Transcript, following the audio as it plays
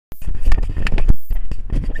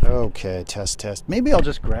Okay, test. Maybe I'll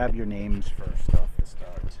just grab your names first off the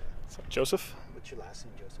start. So, Joseph What's your last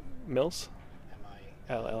name, Joseph? Mills,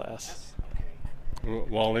 M-I-L-S. LLS.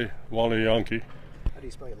 Okay. Wally Yankee. How do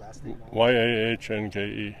you spell your last name? Yahnke.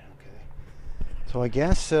 Okay. So I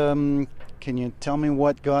guess, can you tell me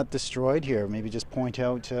what got destroyed here? Maybe just point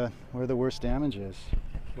out where the worst damage is.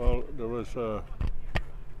 Well, there was 4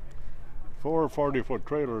 40-foot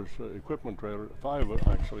trailers, equipment trailers, 5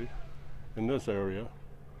 actually, in this area.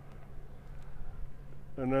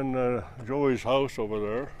 And then Joey's house over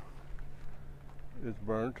there is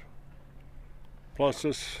burnt. Plus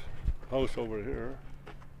this house over here.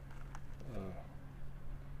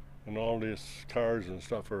 And all these cars and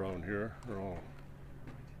stuff around here,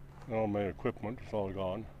 all my equipment, it's all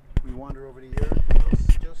gone. Can we wander over to your house,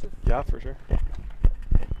 Joseph? Yeah, for sure.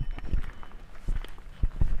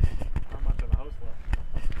 Not much of a house left.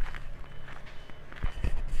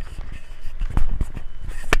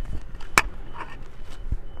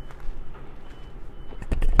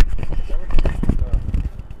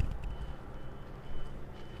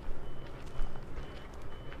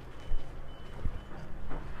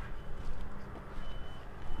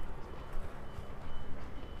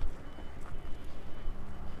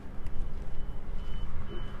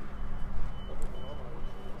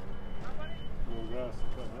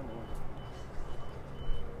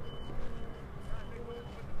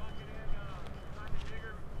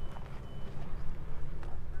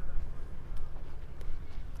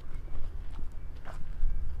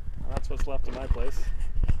 That's what's left of my place.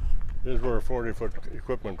 These were a 40-foot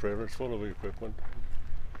equipment trailer. It's full of equipment.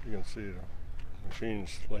 You can see the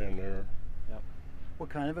machines laying there. Yep. What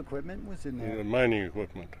kind of equipment was in there? Mining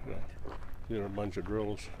equipment. Yeah. See a bunch of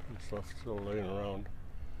drills and stuff still laying around.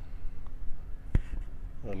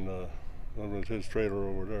 And that was his trailer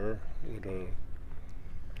over there. It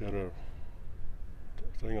had a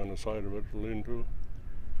thing on the side of it to lean to.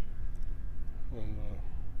 And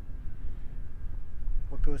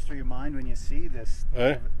What goes through your mind when you see this?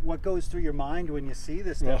 Eh? What goes through your mind when you see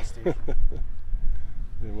this devastation?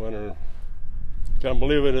 you wonder, can't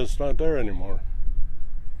believe it's not there anymore.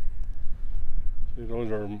 See,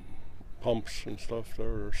 those are pumps and stuff.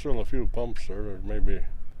 There are still a few pumps there that maybe,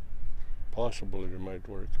 possibly they might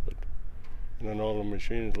work, but and then all the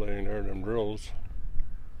machines laying there, them drills.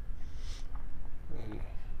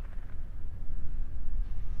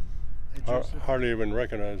 And hardly even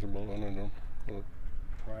recognizable, none of them.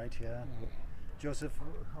 Right, yeah. Joseph,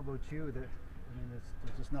 how about you? There's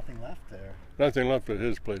just nothing left there. Nothing left at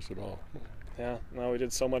his place at all. Yeah, no, we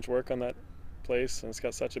did so much work on that place, and it's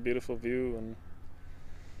got such a beautiful view, and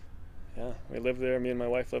yeah, we lived there. Me and my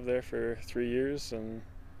wife lived there for 3 years, and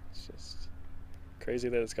it's just crazy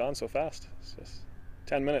that it's gone so fast. It's just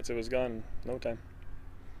 10 minutes, it was gone, no time.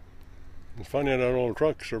 It's funny that old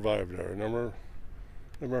truck survived there. Never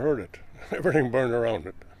heard it. Everything burned around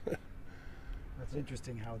it. That's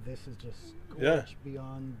interesting how this is just scorched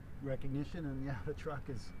beyond recognition, and yeah, the truck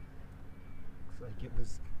looks like it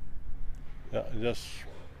was. Yeah,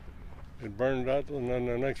 it burned out, and then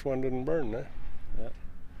the next one didn't burn. Yeah.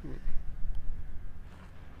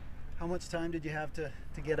 How much time did you have to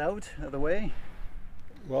get out of the way?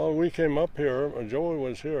 Well, we came up here. Joey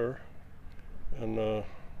was here, and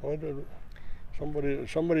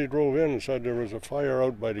somebody drove in and said there was a fire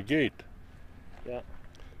out by the gate. Yeah.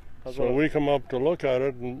 So we come up to look at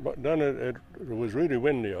it, and then it was really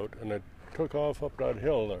windy out, and it took off up that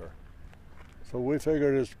hill there. So we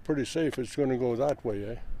figured it's pretty safe. It's going to go that way,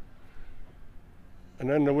 eh?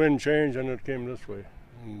 And then the wind changed, and it came this way.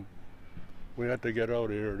 And we had to get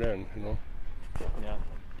out of here then, you know. Yeah.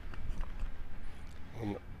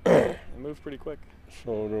 And it moved pretty quick.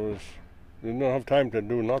 So we didn't have time to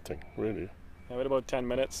do nothing, really. Yeah, we had about 10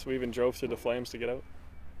 minutes. We even drove through the flames to get out.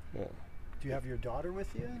 Yeah. Do you have your daughter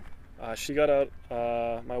with you? She got out.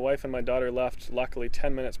 My wife and my daughter left, luckily,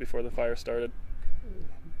 10 minutes before the fire started.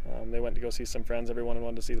 They went to go see some friends. Everyone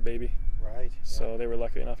wanted to see the baby. Right. So they were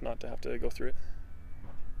lucky enough not to have to go through it.